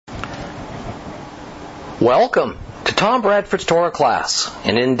Welcome to Tom Bradford's Torah class,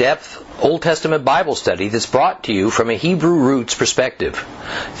 an in-depth Old Testament Bible study that's brought to you from a Hebrew roots perspective.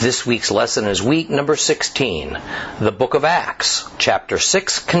 This week's lesson is week number 16, the book of Acts, chapter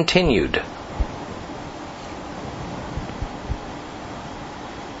 6 continued.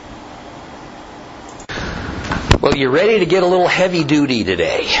 Well, you ready to get a little heavy duty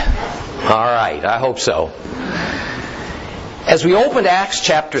today? All right, I hope so. As we opened Acts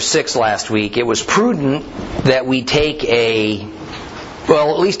chapter 6 last week, it was prudent that we take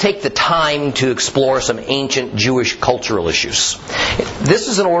at least take the time to explore some ancient Jewish cultural issues. This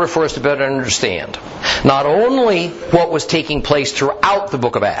is in order for us to better understand not only what was taking place throughout the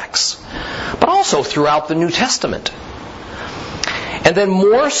book of Acts, but also throughout the New Testament. And then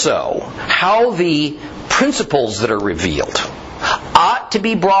more so, how the principles that are revealed ought to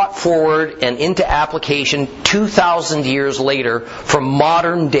be brought forward and into application 2,000 years later for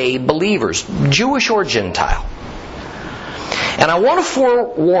modern day believers, Jewish or Gentile. And I want to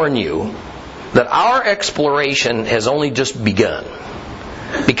forewarn you that our exploration has only just begun,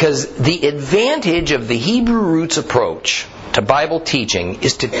 because the advantage of the Hebrew roots approach to Bible teaching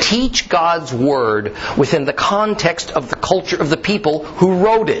is to teach God's Word within the context of the culture of the people who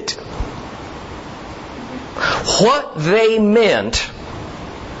wrote it. What they meant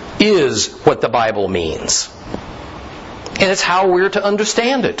is what the Bible means. And it's how we're to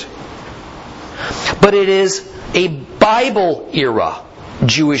understand it. But it is a Bible-era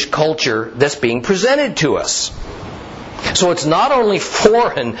Jewish culture that's being presented to us. So it's not only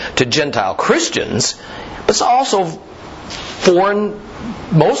foreign to Gentile Christians, but it's also foreign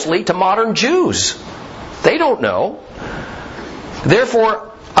mostly to modern Jews. They don't know. Therefore,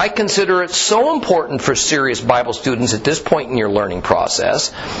 I consider it so important for serious Bible students at this point in your learning process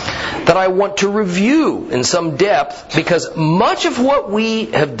that I want to review in some depth, because much of what we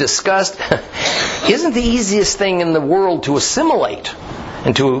have discussed isn't the easiest thing in the world to assimilate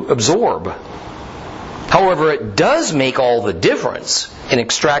and to absorb. However, it does make all the difference in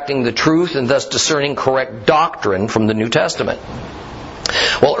extracting the truth and thus discerning correct doctrine from the New Testament.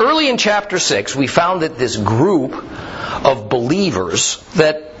 Well, early in chapter 6, we found that this group of believers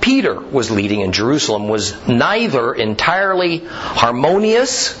that Peter was leading in Jerusalem was neither entirely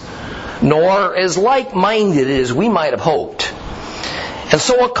harmonious nor as like-minded as we might have hoped. And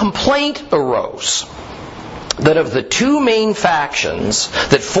so a complaint arose that of the two main factions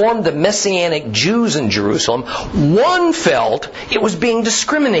that formed the Messianic Jews in Jerusalem, one felt it was being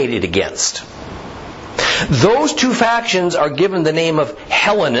discriminated against. Those two factions are given the name of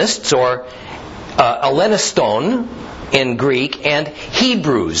Hellenists, or Helleniston in Greek, and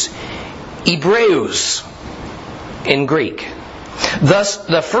Hebrews, Hebreus in Greek. Thus,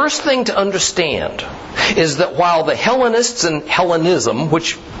 the first thing to understand is that while the Hellenists and Hellenism,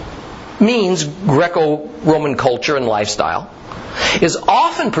 which means Greco-Roman culture and lifestyle, is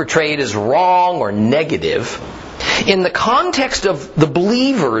often portrayed as wrong or negative, in the context of the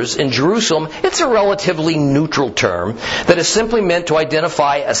believers in Jerusalem, it's a relatively neutral term that is simply meant to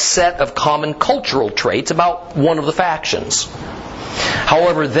identify a set of common cultural traits about one of the factions.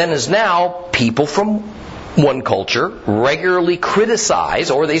 However, then as now, people from one culture regularly criticize,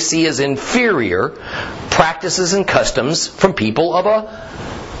 or they see as inferior, practices and customs from people of a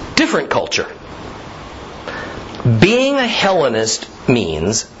different culture. Being a Hellenist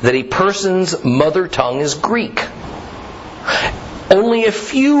means that a person's mother tongue is Greek. Only a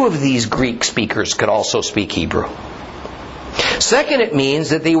few of these Greek speakers could also speak Hebrew. Second, it means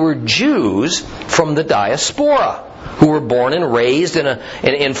that they were Jews from the diaspora, who were born and raised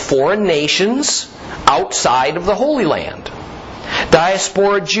in foreign nations outside of the Holy Land.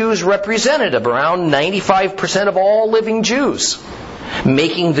 Diaspora Jews represented around 95% of all living Jews,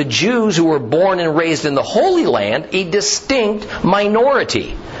 making the Jews who were born and raised in the Holy Land a distinct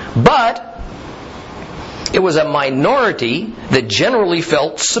minority. But it was a minority that generally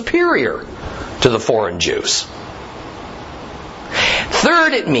felt superior to the foreign Jews.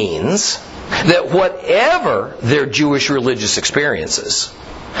 Third, it means that whatever their Jewish religious experiences,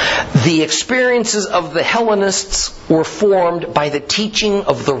 the experiences of the Hellenists were formed by the teaching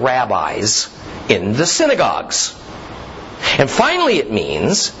of the rabbis in the synagogues. And finally, it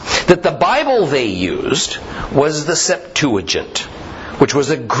means that the Bible they used was the Septuagint, which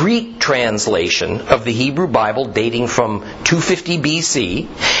was a Greek translation of the Hebrew Bible dating from 250 BC.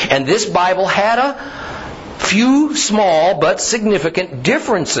 And this Bible had a few small but significant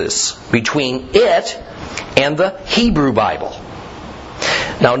differences between it and the Hebrew Bible.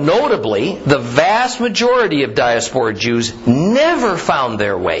 Now, notably, the vast majority of diaspora Jews never found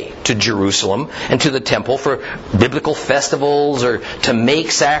their way to Jerusalem and to the temple for biblical festivals or to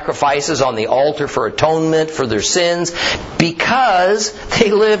make sacrifices on the altar for atonement for their sins, because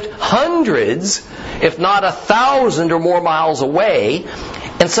they lived hundreds, if not 1,000 or more miles away,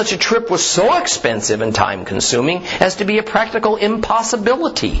 and such a trip was so expensive and time-consuming as to be a practical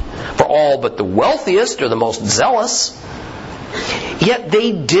impossibility for all but the wealthiest or the most zealous. Yet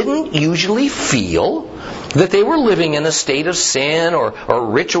they didn't usually feel that they were living in a state of sin or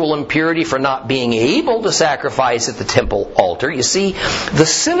ritual impurity for not being able to sacrifice at the temple altar. You see, the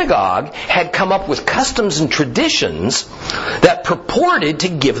synagogue had come up with customs and traditions that purported to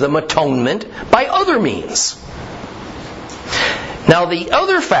give them atonement by other means. Now, the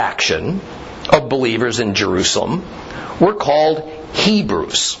other faction of believers in Jerusalem were called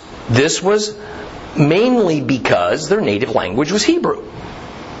Hebrews. This was mainly because their native language was Hebrew.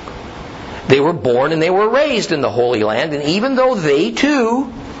 They were born and they were raised in the Holy Land, and even though they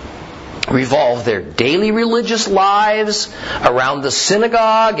too revolved their daily religious lives around the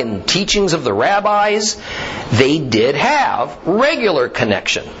synagogue and teachings of the rabbis, they did have regular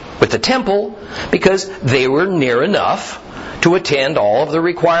connection with the temple because they were near enough to attend all of the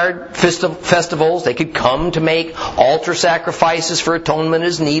required festivals. They could come to make altar sacrifices for atonement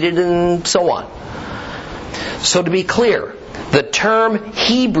as needed, and so on. So to be clear, the term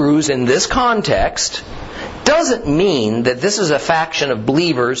Hebrews in this context doesn't mean that this is a faction of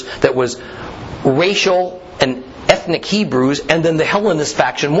believers that was racial and ethnic Hebrews and then the Hellenist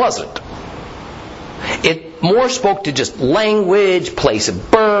faction wasn't. It more spoke to just language, place of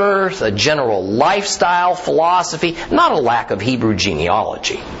birth, a general lifestyle, philosophy, not a lack of Hebrew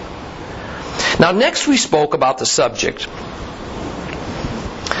genealogy. Now, next we spoke about the subject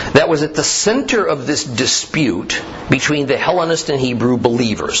that was at the center of this dispute between the Hellenist and Hebrew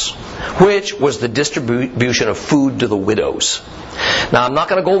believers, which was the distribution of food to the widows. Now, I'm not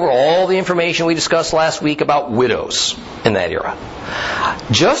going to go over all the information we discussed last week about widows in that era.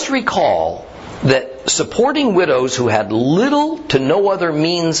 Just recall that supporting widows who had little to no other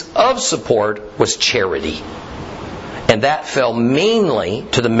means of support was charity. And that fell mainly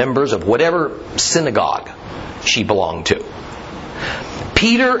to the members of whatever synagogue she belonged to.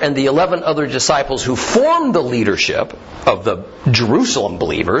 Peter and the 11 other disciples who formed the leadership of the Jerusalem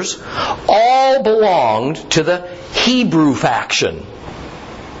believers all belonged to the Hebrew faction.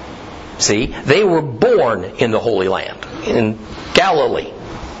 See, they were born in the Holy Land, in Galilee.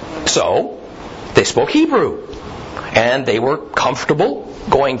 So, they spoke Hebrew. And they were comfortable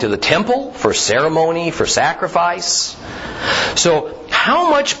going to the temple for ceremony, for sacrifice. So,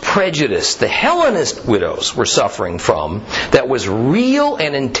 how much prejudice the Hellenist widows were suffering from that was real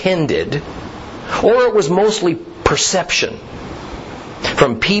and intended, or it was mostly perception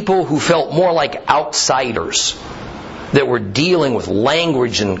from people who felt more like outsiders that were dealing with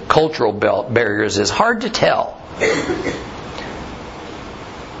language and cultural barriers, is hard to tell.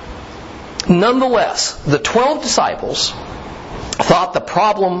 Nonetheless, the 12 disciples thought the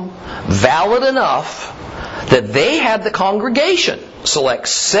problem valid enough that they had the congregation select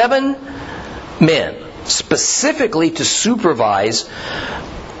 7 men specifically to supervise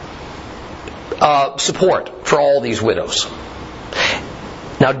support for all these widows.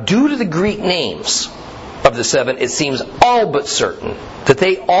 Now, due to the Greek names of the 7, it seems all but certain that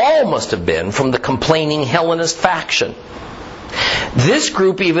they all must have been from the complaining Hellenist faction. This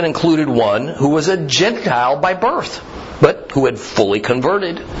group even included one who was a Gentile by birth, but who had fully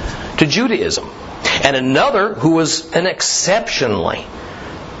converted to Judaism, and another who was an exceptionally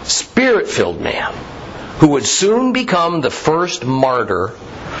Spirit-filled man who would soon become the first martyr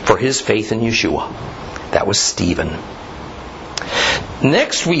for his faith in Yeshua. That was Stephen.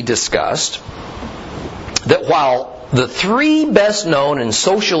 Next, we discussed that while the 3 best known and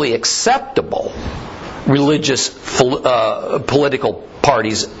socially acceptable religious political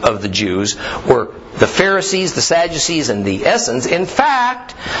parties of the Jews were the Pharisees, the Sadducees, and the Essenes, in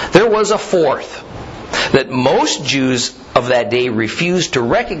fact, there was a 4th that most Jews of that day refused to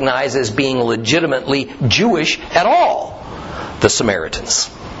recognize as being legitimately Jewish at all: the Samaritans.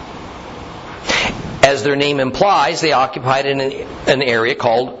 As their name implies, they occupied an area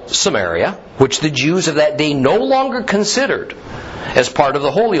called Samaria, which the Jews of that day no longer considered as part of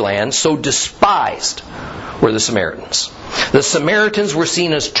the Holy Land, so despised were the Samaritans. The Samaritans were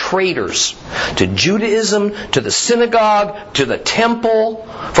seen as traitors to Judaism, to the synagogue, to the temple,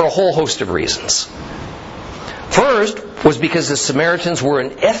 for a whole host of reasons. First was because the Samaritans were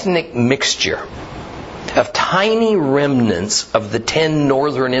an ethnic mixture of tiny remnants of the 10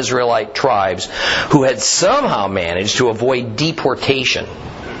 northern Israelite tribes who had somehow managed to avoid deportation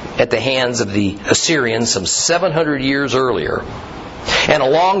at the hands of the Assyrians some 700 years earlier, and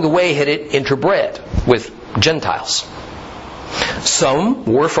along the way had it interbred with Gentiles. Some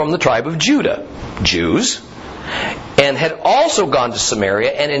were from the tribe of Judah, Jews, and had also gone to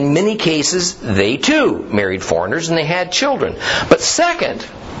Samaria, and in many cases they too married foreigners and they had children. But second,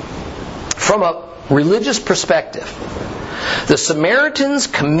 from a religious perspective, the Samaritans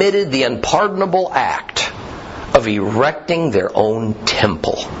committed the unpardonable act of erecting their own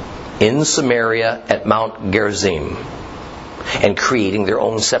temple in Samaria at Mount Gerizim and creating their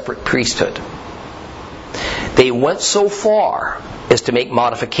own separate priesthood. They went so far as to make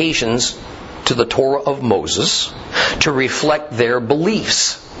modifications to the Torah of Moses to reflect their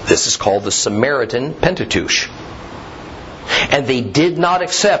beliefs. This is called the Samaritan Pentateuch. And they did not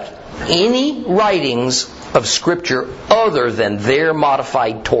accept any writings of Scripture other than their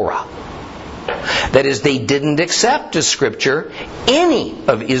modified Torah. That is, they didn't accept as Scripture any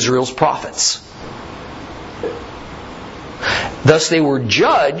of Israel's prophets. Thus they were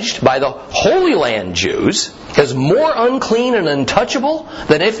judged by the Holy Land Jews as more unclean and untouchable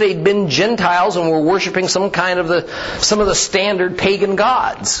than if they'd been Gentiles and were worshiping some of the standard pagan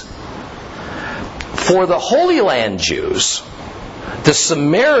gods. For the Holy Land Jews, the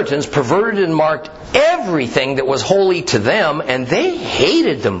Samaritans perverted and marked everything that was holy to them, and they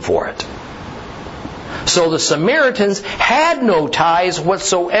hated them for it. So the Samaritans had no ties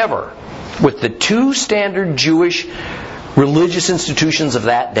whatsoever with the two standard Jewish religious institutions of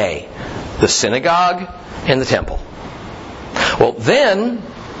that day, the synagogue and the temple. Well, then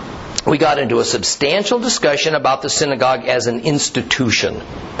we got into a substantial discussion about the synagogue as an institution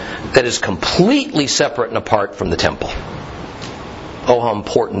that is completely separate and apart from the temple. Oh, how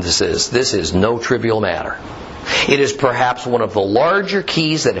important this is. This is no trivial matter. It is perhaps one of the larger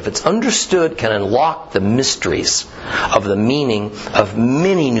keys that, if it's understood, can unlock the mysteries of the meaning of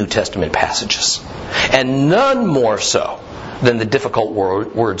many New Testament passages. And none more so than the difficult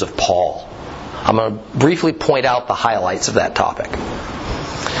words of Paul. I'm going to briefly point out the highlights of that topic.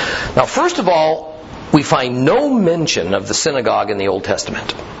 Now, first of all, we find no mention of the synagogue in the Old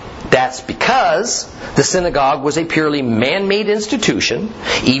Testament. That's because the synagogue was a purely man-made institution,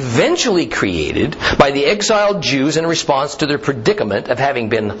 eventually created by the exiled Jews in response to their predicament of having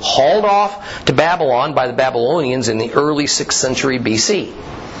been hauled off to Babylon by the Babylonians in the early 6th century BC.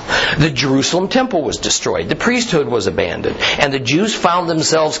 The Jerusalem temple was destroyed, the priesthood was abandoned, and the Jews found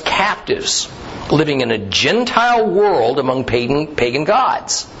themselves captives, living in a Gentile world among pagan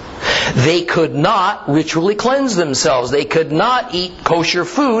gods. They could not ritually cleanse themselves. They could not eat kosher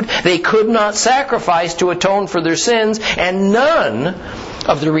food. They could not sacrifice to atone for their sins. And none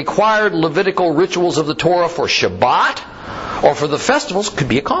of the required Levitical rituals of the Torah for Shabbat or for the festivals could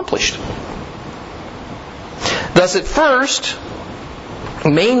be accomplished. Thus, at first,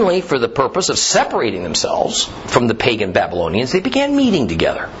 mainly for the purpose of separating themselves from the pagan Babylonians, they began meeting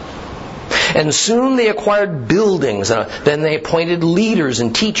together. And soon they acquired buildings, and then they appointed leaders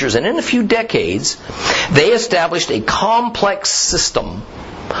and teachers, and in a few decades they established a complex system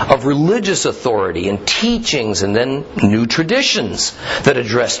of religious authority and teachings, and then new traditions that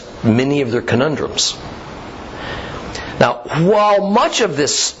addressed many of their conundrums. Now, while much of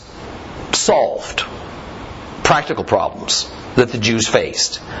this solved practical problems that the Jews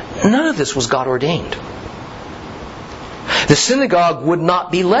faced, none of this was God ordained. The synagogue would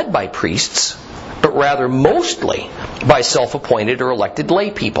not be led by priests, but rather mostly by self-appointed or elected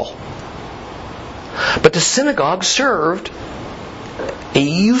lay people. But the synagogue served a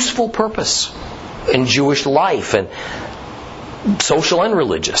useful purpose in Jewish life, and social and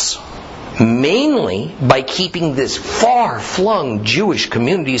religious, mainly by keeping these far-flung Jewish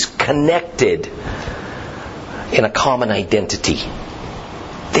communities connected in a common identity.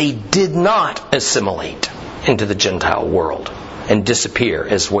 They did not assimilate into the Gentile world and disappear,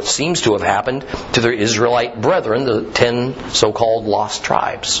 as what seems to have happened to their Israelite brethren, the 10 so-called lost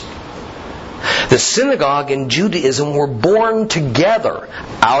tribes. The synagogue and Judaism were born together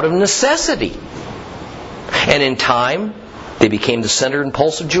out of necessity. And in time, they became the center and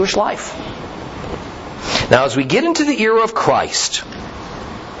pulse of Jewish life. Now, as we get into the era of Christ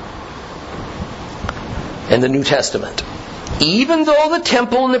and the New Testament, even though the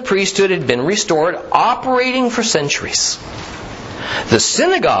temple and the priesthood had been restored, operating for centuries, the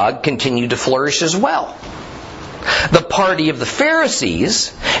synagogue continued to flourish as well. The party of the Pharisees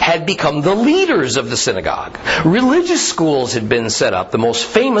had become the leaders of the synagogue. Religious schools had been set up. The most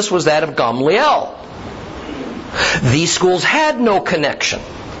famous was that of Gamaliel. These schools had no connection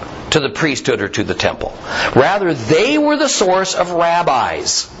to the priesthood or to the temple. Rather, they were the source of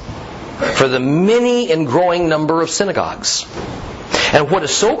rabbis for the many and growing number of synagogues. And what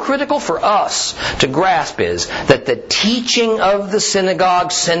is so critical for us to grasp is that the teaching of the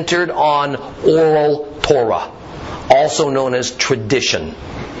synagogue centered on oral Torah, also known as tradition,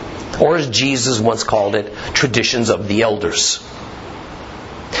 or as Jesus once called it, traditions of the elders.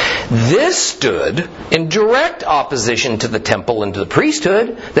 This stood in direct opposition to the temple and to the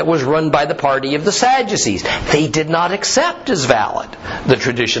priesthood that was run by the party of the Sadducees. They did not accept as valid the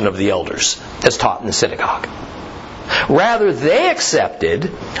tradition of the elders as taught in the synagogue. Rather, they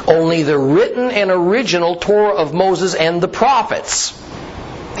accepted only the written and original Torah of Moses and the prophets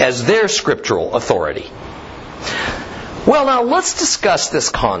as their scriptural authority. Well, now let's discuss this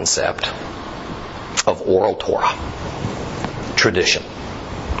concept of oral Torah, tradition,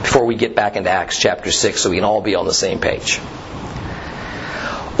 before we get back into Acts chapter 6 so we can all be on the same page.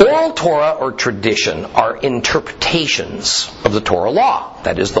 Oral Torah or tradition are interpretations of the Torah law,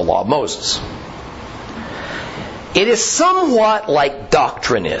 that is, the law of Moses. It is somewhat like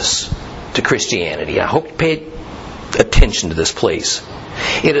doctrine is to Christianity. I hope you pay attention to this, please.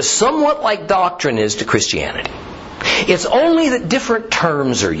 It is somewhat like doctrine is to Christianity. It's only that different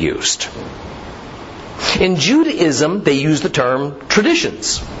terms are used. In Judaism, they use the term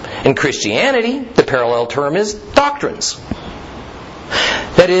traditions. In Christianity, the parallel term is doctrines.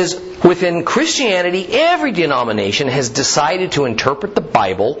 That is, within Christianity, every denomination has decided to interpret the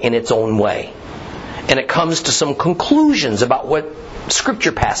Bible in its own way. And it comes to some conclusions about what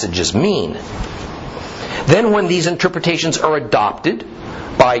scripture passages mean. Then when these interpretations are adopted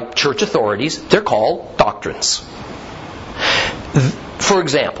by church authorities, they're called doctrines. For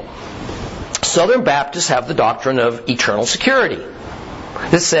example, Southern Baptists have the doctrine of eternal security.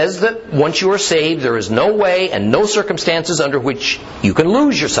 This says that once you are saved, there is no way and no circumstances under which you can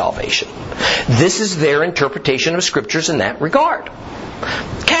lose your salvation. This is their interpretation of scriptures in that regard.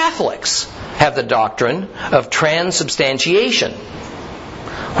 Catholics have the doctrine of transubstantiation,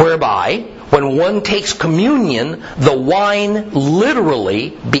 whereby when one takes communion, the wine literally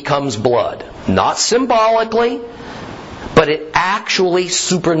becomes blood. Not symbolically, but it actually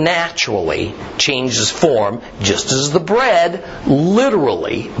supernaturally changes form, just as the bread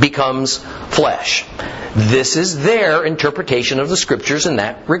literally becomes flesh. This is their interpretation of the scriptures in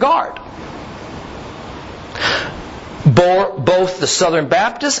that regard. Both the Southern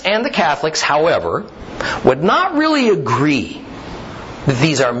Baptists and the Catholics, however, would not really agree that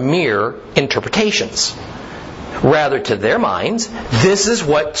these are mere interpretations. Rather, to their minds, this is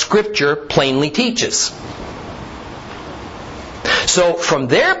what Scripture plainly teaches. So, from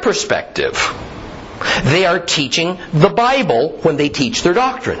their perspective, they are teaching the Bible when they teach their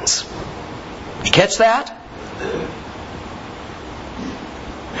doctrines. You catch that?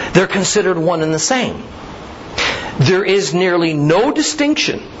 They're considered one and the same. There is nearly no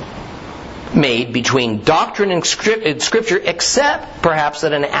distinction made between doctrine and Scripture except perhaps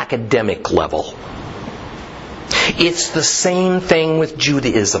at an academic level. It's the same thing with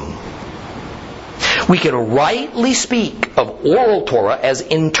Judaism. We can rightly speak of oral Torah as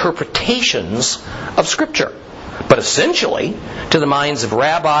interpretations of Scripture. But essentially, to the minds of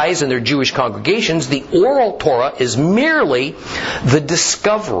rabbis and their Jewish congregations, the oral Torah is merely the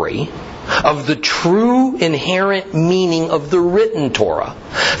discovery of the true inherent meaning of the written Torah.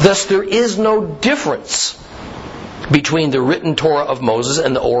 Thus, there is no difference between the written Torah of Moses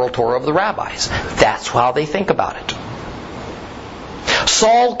and the oral Torah of the rabbis. That's how they think about it.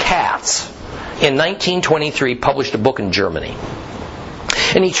 Saul Katz, in 1923, published a book in Germany.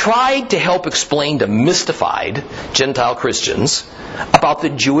 And he tried to help explain to mystified Gentile Christians about the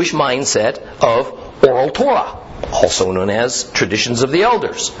Jewish mindset of oral Torah, also known as traditions of the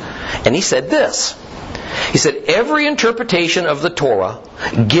elders. And he said this. He said, every interpretation of the Torah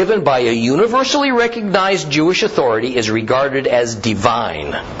given by a universally recognized Jewish authority is regarded as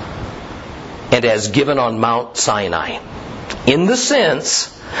divine and as given on Mount Sinai, in the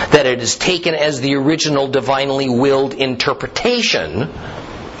sense that it is taken as the original divinely willed interpretation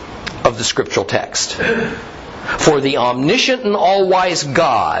of the scriptural text. For the omniscient and all-wise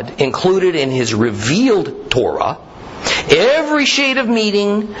God included in His revealed Torah every shade of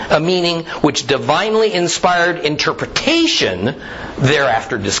meaning which divinely inspired interpretation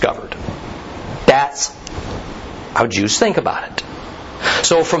thereafter discovered. That's how Jews think about it.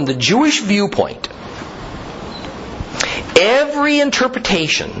 So from the Jewish viewpoint, every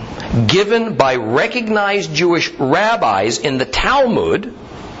interpretation given by recognized Jewish rabbis in the Talmud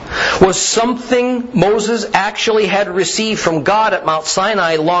was something Moses actually had received from God at Mount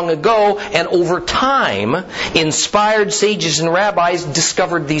Sinai long ago, and over time, inspired sages and rabbis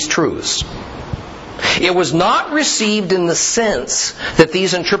discovered these truths. It was not received in the sense that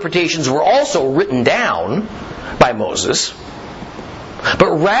these interpretations were also written down by Moses,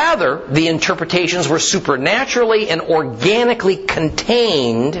 but rather the interpretations were supernaturally and organically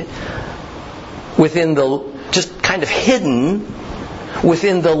contained within just kind of hidden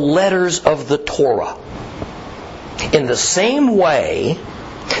within the letters of the Torah. In the same way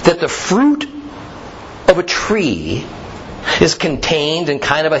that the fruit of a tree is contained in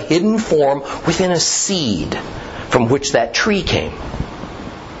kind of a hidden form within a seed from which that tree came.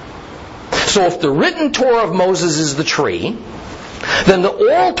 So if the written Torah of Moses is the tree, then the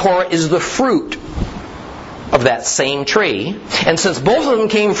oral Torah is the fruit of that same tree. And since both of them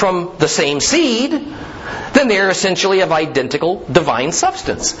came from the same seed, then they're essentially of identical divine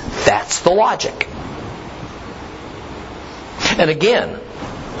substance. That's the logic. And again,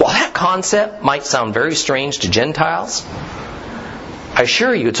 while that concept might sound very strange to Gentiles, I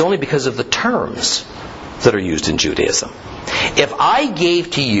assure you it's only because of the terms that are used in Judaism. If I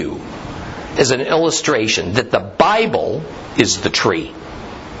gave to you as an illustration that the Bible is the tree,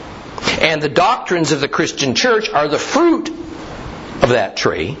 and the doctrines of the Christian church are the fruit of that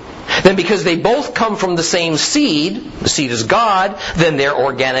tree, then because they both come from the same seed, the seed is God, then they're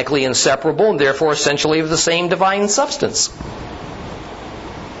organically inseparable and therefore essentially of the same divine substance.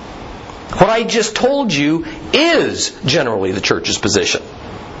 What I just told you is generally the church's position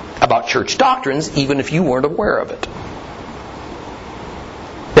about church doctrines, even if you weren't aware of it.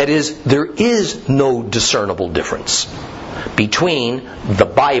 That is, there is no discernible difference between the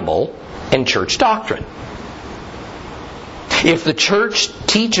Bible and church doctrine. If the church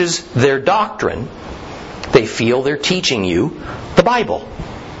teaches their doctrine, they feel they're teaching you the Bible.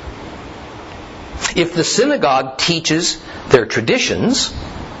 If the synagogue teaches their traditions,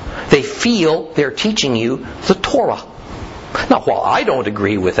 they feel they're teaching you the Torah. Now, while I don't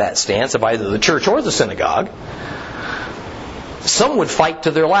agree with that stance of either the church or the synagogue, some would fight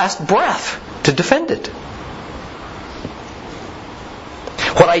to their last breath to defend it.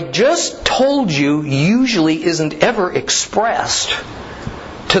 What I just told you usually isn't ever expressed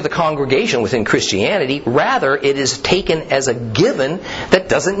to the congregation within Christianity. Rather, it is taken as a given that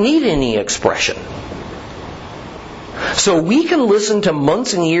doesn't need any expression. So we can listen to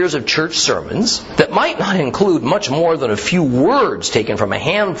months and years of church sermons that might not include much more than a few words taken from a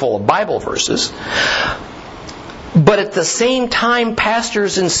handful of Bible verses. But at the same time,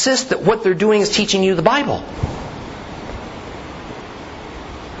 pastors insist that what they're doing is teaching you the Bible.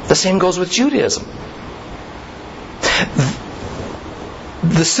 The same goes with Judaism.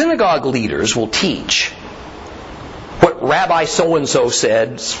 The synagogue leaders will teach what Rabbi so-and-so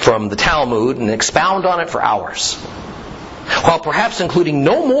said from the Talmud and expound on it for hours, while perhaps including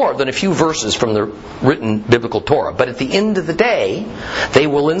no more than a few verses from the written biblical Torah. But at the end of the day, they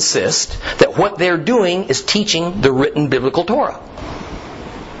will insist that what they're doing is teaching the written biblical Torah.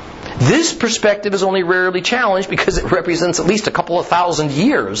 This perspective is only rarely challenged because it represents at least a couple of thousand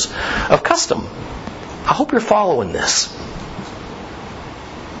years of custom. I hope you're following this.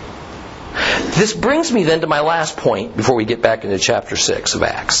 This brings me then to my last point before we get back into chapter 6 of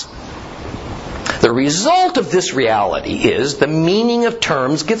Acts. The result of this reality is the meaning of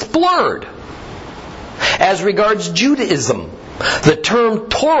terms gets blurred. As regards Judaism, the term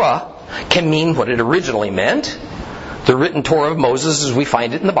Torah can mean what it originally meant, the written Torah of Moses as we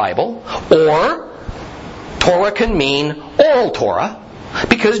find it in the Bible, or Torah can mean oral Torah,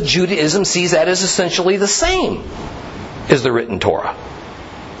 because Judaism sees that as essentially the same as the written Torah.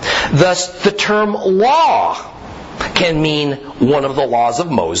 Thus, the term law can mean one of the laws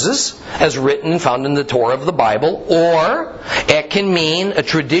of Moses, as written and found in the Torah of the Bible, or it can mean a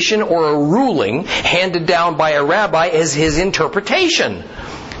tradition or a ruling handed down by a rabbi as his interpretation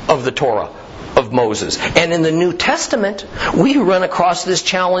of the Torah of Moses. And in the New Testament, we run across this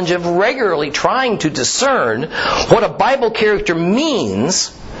challenge of regularly trying to discern what a Bible character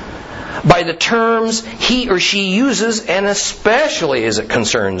means by the terms he or she uses, and especially as it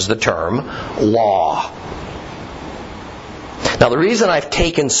concerns the term law. Now, the reason I've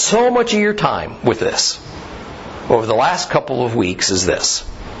taken so much of your time with this over the last couple of weeks is this.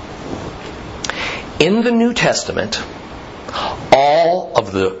 In the New Testament, all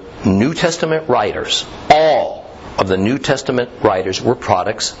of the New Testament writers were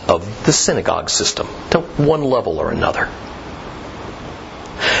products of the synagogue system to one level or another.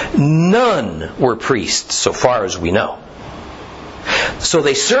 None were priests, so far as we know. So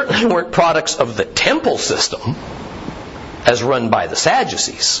they certainly weren't products of the temple system as run by the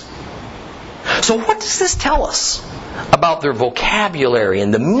Sadducees. So what does this tell us about their vocabulary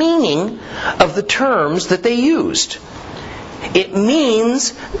and the meaning of the terms that they used? It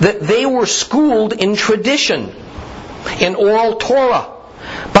means that they were schooled in tradition, in oral Torah,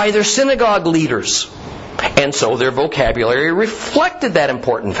 by their synagogue leaders, And so their vocabulary reflected that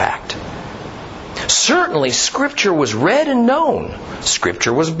important fact. Certainly, Scripture was read and known.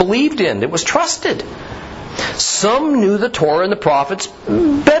 Scripture was believed in. It was trusted. Some knew the Torah and the prophets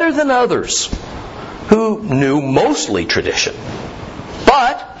better than others, who knew mostly tradition.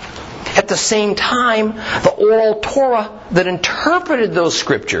 But at the same time, the oral Torah that interpreted those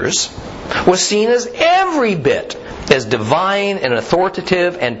Scriptures was seen as every bit as divine and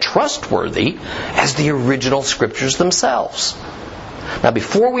authoritative and trustworthy as the original Scriptures themselves. Now,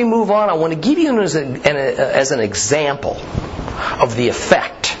 before we move on, I want to give you as an example of the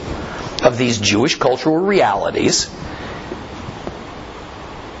effect of these Jewish cultural realities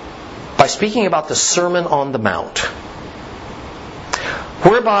by speaking about the Sermon on the Mount,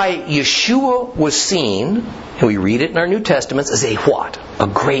 whereby Yeshua was seen, and we read it in our New Testaments, as a what? A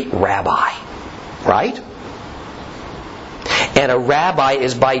great rabbi. Right? And a rabbi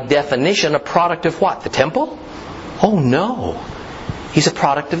is by definition a product of what? The temple? Oh no. He's a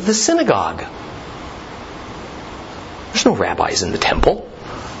product of the synagogue. There's no rabbis in the temple.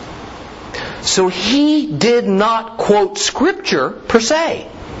 So he did not quote Scripture per se.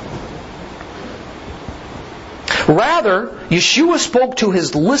 Rather, Yeshua spoke to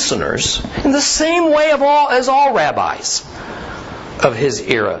his listeners in the same way as all rabbis of his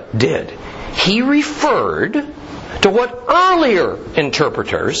era did. He referred to what earlier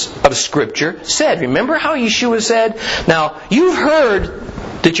interpreters of Scripture said. Remember how Yeshua said, now, you've heard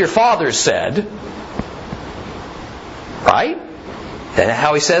that your father said, right? And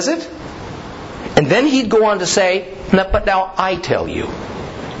how he says it? And then he'd go on to say, but now I tell you.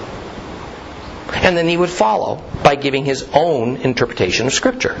 And then he would follow by giving his own interpretation of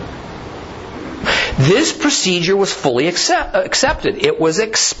Scripture. This procedure was fully accepted. It was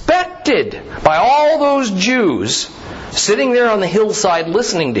expected by all those Jews sitting there on the hillside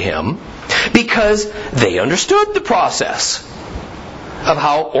listening to him, because they understood the process of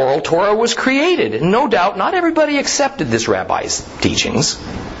how oral Torah was created. And no doubt, not everybody accepted this rabbi's teachings.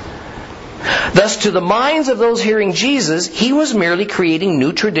 Thus, to the minds of those hearing Jesus, he was merely creating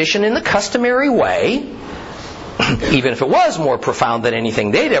new tradition in the customary way, even if it was more profound than anything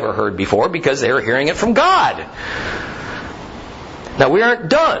they'd ever heard before, because they were hearing it from God. Now, we aren't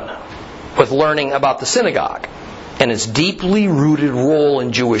done with learning about the synagogue and its deeply rooted role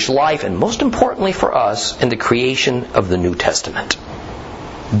in Jewish life, and most importantly for us, in the creation of the New Testament.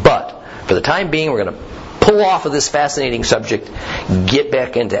 But, for the time being, we're going to pull off of this fascinating subject, get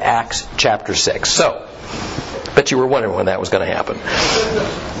back into Acts chapter 6. So, bet you were wondering when that was going to happen.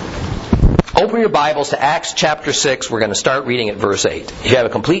 Open your Bibles to Acts chapter 6. We're going to start reading at verse 8. If you have a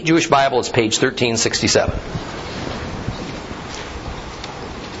complete Jewish Bible, it's page 1367.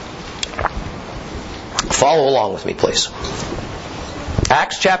 Follow along with me, please.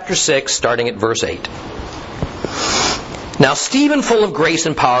 Acts chapter 6, starting at verse 8. Now Stephen, full of grace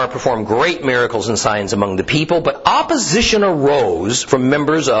and power, performed great miracles and signs among the people, but opposition arose from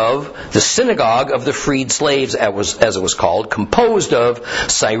members of the synagogue of the freed slaves, as it was called, composed of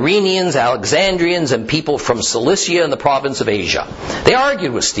Cyrenians, Alexandrians, and people from Cilicia and the province of Asia. They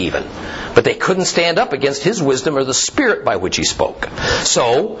argued with Stephen, but they couldn't stand up against his wisdom or the spirit by which he spoke.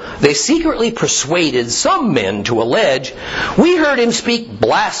 So they secretly persuaded some men to allege, "We heard him speak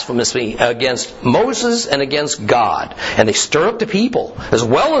blasphemously against Moses and against God." And they stirred up the people, as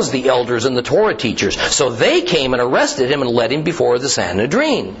well as the elders and the Torah teachers. So they came and arrested him and led him before the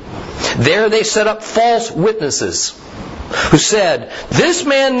Sanhedrin. There they set up false witnesses, who said, "This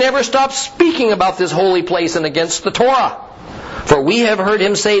man never stopped speaking about this holy place and against the Torah. For we have heard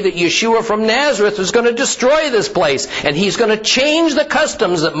him say that Yeshua from Nazareth is going to destroy this place, and he's going to change the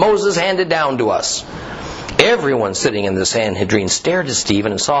customs that Moses handed down to us." Everyone sitting in the Sanhedrin stared at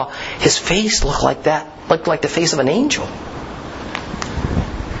Stephen and saw his face looked like the face of an angel.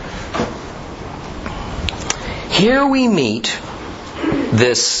 Here we meet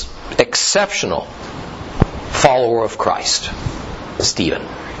this exceptional follower of Christ, Stephen.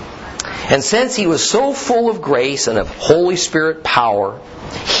 And since he was so full of grace and of Holy Spirit power,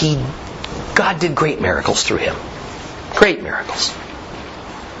 God did great miracles through him. Great miracles.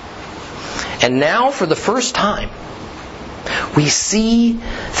 And now, for the first time, we see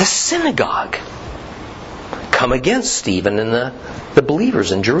the synagogue come against Stephen and the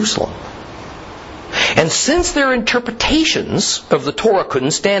believers in Jerusalem. And since their interpretations of the Torah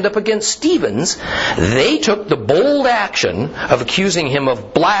couldn't stand up against Stephen's, they took the bold action of accusing him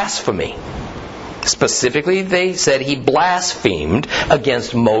of blasphemy. Specifically, they said he blasphemed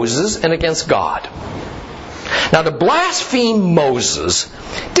against Moses and against God. Now, to blaspheme Moses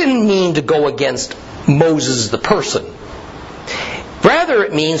didn't mean to go against Moses the person. Rather,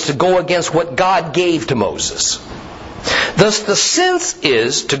 it means to go against what God gave to Moses. Thus, the sense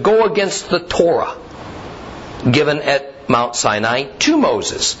is to go against the Torah given at Mount Sinai to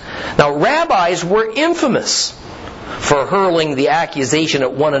Moses. Now, rabbis were infamous for hurling the accusation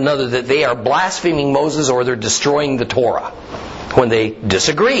at one another that they are blaspheming Moses or they're destroying the Torah when they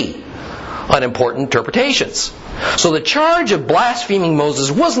disagree on important interpretations. So the charge of blaspheming Moses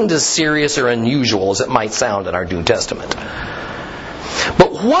wasn't as serious or unusual as it might sound in our New Testament.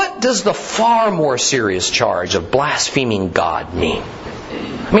 But what does the far more serious charge of blaspheming God mean?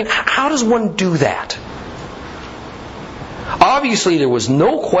 I mean, how does one do that? Obviously, there was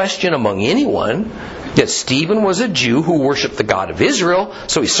no question among anyone that Stephen was a Jew who worshipped the God of Israel,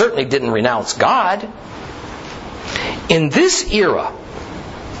 so he certainly didn't renounce God. In this era,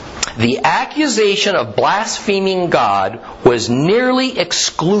 the accusation of blaspheming God was nearly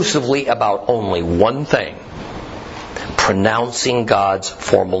exclusively about only one thing: pronouncing God's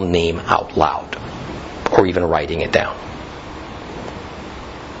formal name out loud, or even writing it down.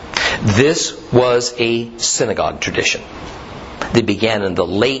 This was a synagogue tradition that began in the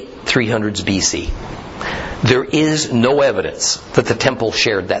late 300s BC. There is no evidence that the temple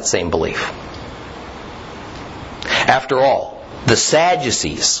shared that same belief. After all, the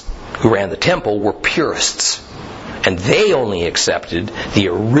Sadducees who ran the temple were purists, and they only accepted the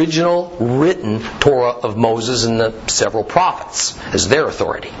original written Torah of Moses and the several prophets as their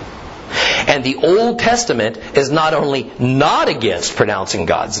authority. And the Old Testament is not only not against pronouncing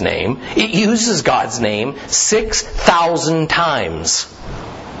God's name, it uses God's name 6,000 times.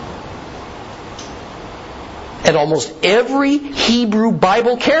 And almost every Hebrew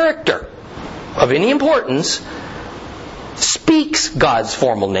Bible character of any importance speaks God's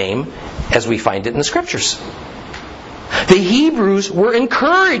formal name as we find it in the Scriptures. The Hebrews were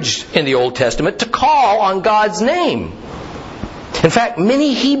encouraged in the Old Testament to call on God's name. In fact,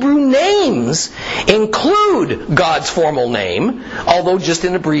 many Hebrew names include God's formal name, although just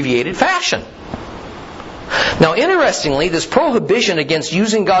in abbreviated fashion. Now, interestingly, this prohibition against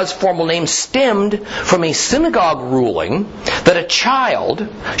using God's formal name stemmed from a synagogue ruling that a child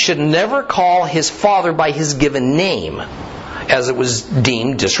should never call his father by his given name, as it was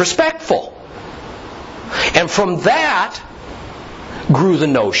deemed disrespectful. And from that grew the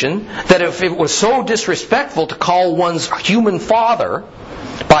notion that if it was so disrespectful to call one's human father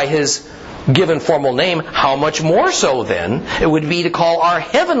by his given formal name, how much more so then it would be to call our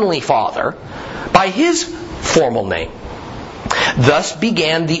Heavenly Father by His formal name. Thus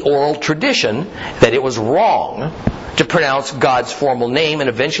began the oral tradition that it was wrong to pronounce God's formal name, and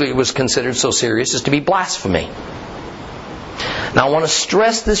eventually it was considered so serious as to be blasphemy. Now I want to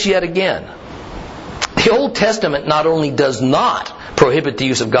stress this yet again. The Old Testament not only does not prohibit the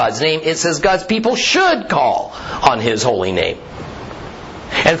use of God's name, it says God's people should call on His holy name.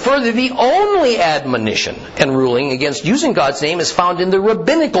 And further, the only admonition and ruling against using God's name is found in the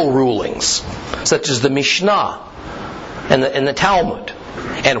rabbinical rulings, such as the Mishnah and the Talmud.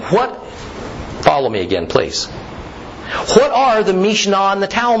 And follow me again, please. What are the Mishnah and the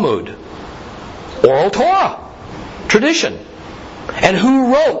Talmud? Oral Torah, tradition. And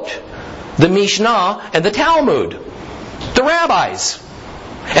who wrote the Mishnah and the Talmud? The rabbis.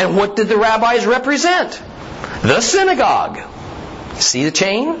 And what did the rabbis represent? The synagogue. See the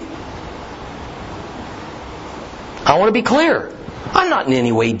chain? I want to be clear. I'm not in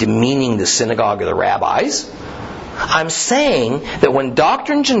any way demeaning the synagogue or the rabbis. I'm saying that when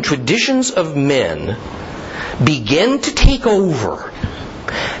doctrines and traditions of men begin to take over,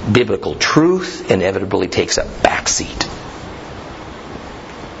 biblical truth inevitably takes a backseat.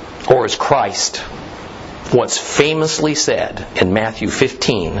 Or as Christ once famously said in Matthew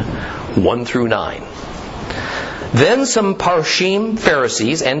 15, 1 through 9. Then some Parshim,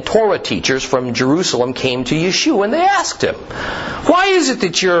 Pharisees, and Torah teachers from Jerusalem came to Yeshua, and they asked him, "Why is it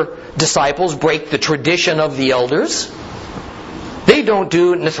that your disciples break the tradition of the elders? They don't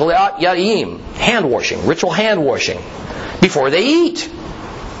do netilat yadayim, hand-washing, ritual hand-washing, before they eat."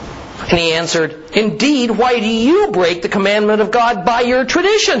 And he answered, "Indeed, why do you break the commandment of God by your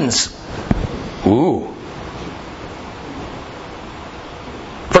traditions?" Ooh.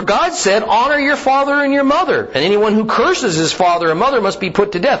 For God said, "Honor your father and your mother, and anyone who curses his father or mother must be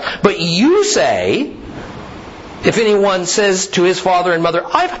put to death." But you say, if anyone says to his father and mother,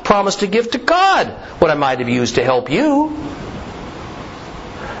 "I've promised to give to God what I might have used to help you,"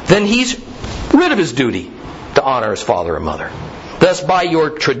 then he's rid of his duty to honor his father and mother. Thus, by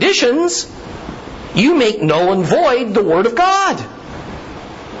your traditions, you make null and void the Word of God.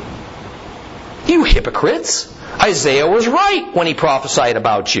 You hypocrites! Isaiah was right when he prophesied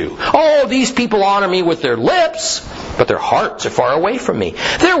about you. Oh, these people honor me with their lips, but their hearts are far away from me.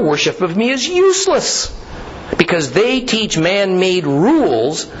 Their worship of me is useless, because they teach man-made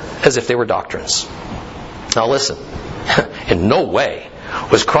rules as if they were doctrines. Now listen, in no way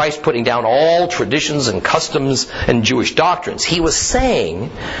was Christ putting down all traditions and customs and Jewish doctrines. He was saying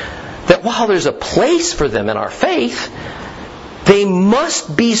that while there's a place for them in our faith, they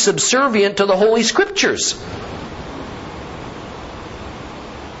must be subservient to the Holy Scriptures.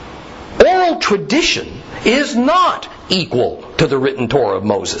 Oral tradition is not equal to the written Torah of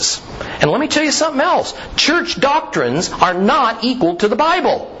Moses. And let me tell you something else. Church doctrines are not equal to the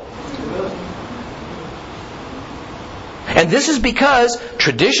Bible. And this is because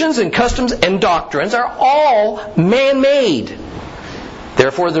traditions and customs and doctrines are all man-made.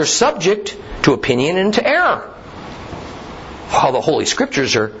 Therefore, they're subject to opinion and to error. While the Holy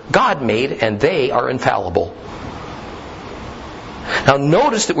Scriptures are God-made and they are infallible. Now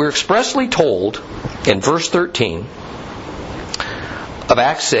notice that we're expressly told in verse 13 of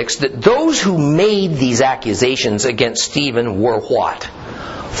Acts 6 that those who made these accusations against Stephen were what?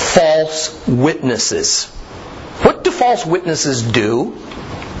 False witnesses. What do false witnesses do?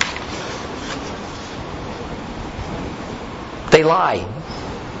 They lie.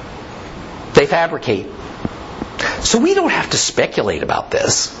 They fabricate. So we don't have to speculate about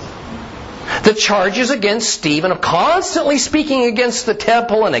this. The charges against Stephen of constantly speaking against the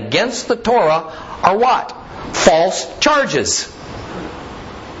temple and against the Torah are what? False charges.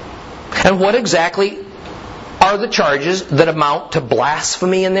 And what exactly are the charges that amount to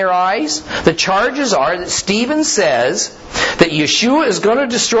blasphemy in their eyes? The charges are that Stephen says that Yeshua is going to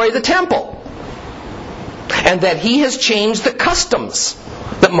destroy the temple, and that he has changed the customs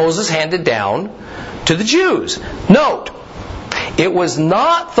that Moses handed down to the Jews. Note, it was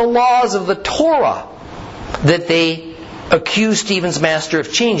not the laws of the Torah that they accused Stephen's master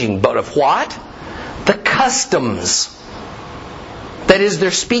of changing, but of what? The customs. That is,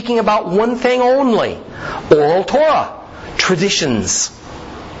 they're speaking about one thing only. Oral Torah. Traditions.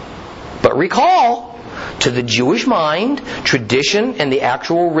 But recall, to the Jewish mind, tradition and the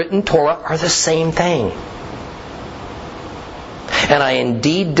actual written Torah are the same thing. And I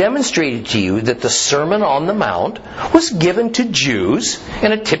indeed demonstrated to you that the Sermon on the Mount was given to Jews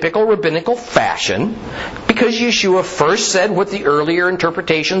in a typical rabbinical fashion, because Yeshua first said what the earlier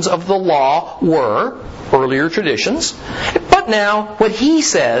interpretations of the law were, earlier traditions, but now what he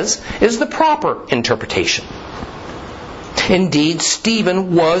says is the proper interpretation. Indeed,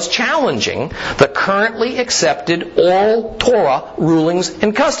 Stephen was challenging the currently accepted oral Torah rulings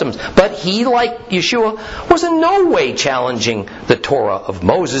and customs. But he, like Yeshua, was in no way challenging the Torah of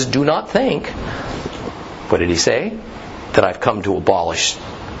Moses. Do not think, what did he say? That I've come to abolish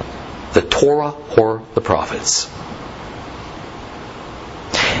the Torah or the prophets.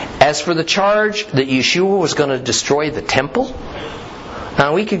 As for the charge that Yeshua was going to destroy the temple,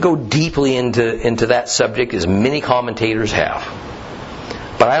 now we could go deeply into that subject, as many commentators have.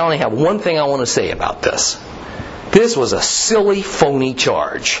 But I only have one thing I want to say about this. This was a silly, phony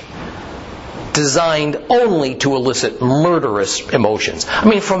charge, designed only to elicit murderous emotions. I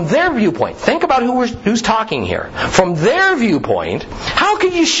mean, from their viewpoint, think about who's talking here. From their viewpoint, how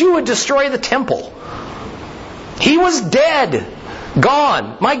could Yeshua destroy the temple? He was dead,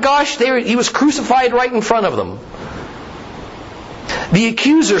 gone. My gosh, he was crucified right in front of them. The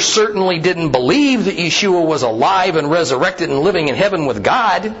accuser certainly didn't believe that Yeshua was alive and resurrected and living in heaven with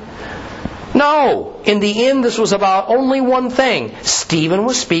God. No, in the end this was about only one thing. Stephen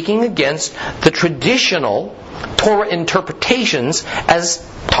was speaking against the traditional Torah interpretations as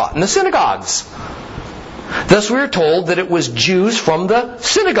taught in the synagogues. Thus we are told that it was Jews from the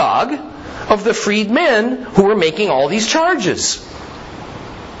synagogue of the freedmen who were making all these charges.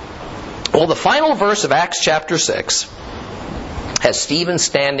 Well, the final verse of Acts chapter 6 has Stephen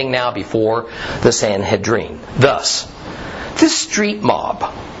standing now before the Sanhedrin. Thus, this street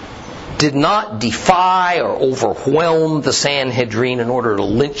mob did not defy or overwhelm the Sanhedrin in order to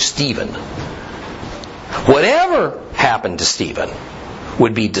lynch Stephen. Whatever happened to Stephen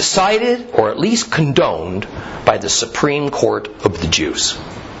would be decided or at least condoned by the Supreme Court of the Jews.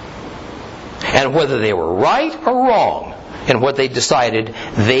 And whether they were right or wrong in what they decided,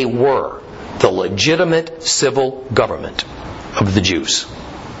 they were the legitimate civil government of the Jews.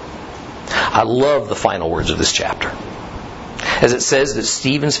 I love the final words of this chapter, as it says that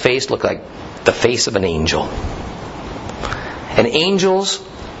Stephen's face looked like the face of an angel. And angels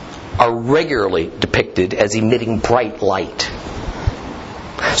are regularly depicted as emitting bright light.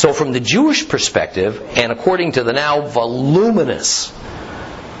 So from the Jewish perspective, and according to the now voluminous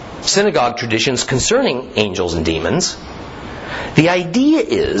synagogue traditions concerning angels and demons. The idea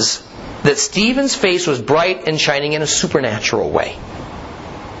is that Stephen's face was bright and shining in a supernatural way.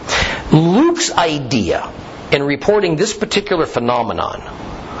 Luke's idea in reporting this particular phenomenon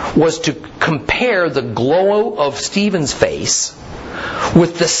was to compare the glow of Stephen's face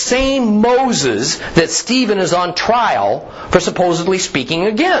with the same Moses that Stephen is on trial for supposedly speaking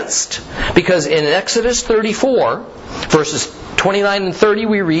against. Because in Exodus 34, verses 29 and 30,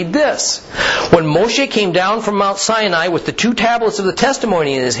 we read this. When Moshe came down from Mount Sinai with the 2 tablets of the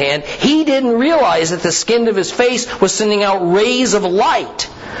testimony in his hand, he didn't realize that the skin of his face was sending out rays of light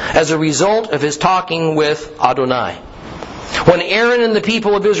as a result of his talking with Adonai. When Aaron and the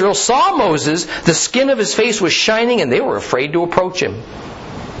people of Israel saw Moses, the skin of his face was shining and they were afraid to approach him.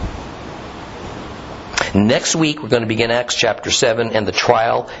 Next week we're going to begin Acts chapter 7 and the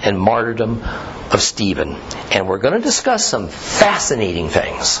trial and martyrdom of Stephen. And we're going to discuss some fascinating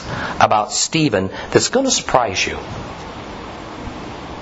things about Stephen that's going to surprise you.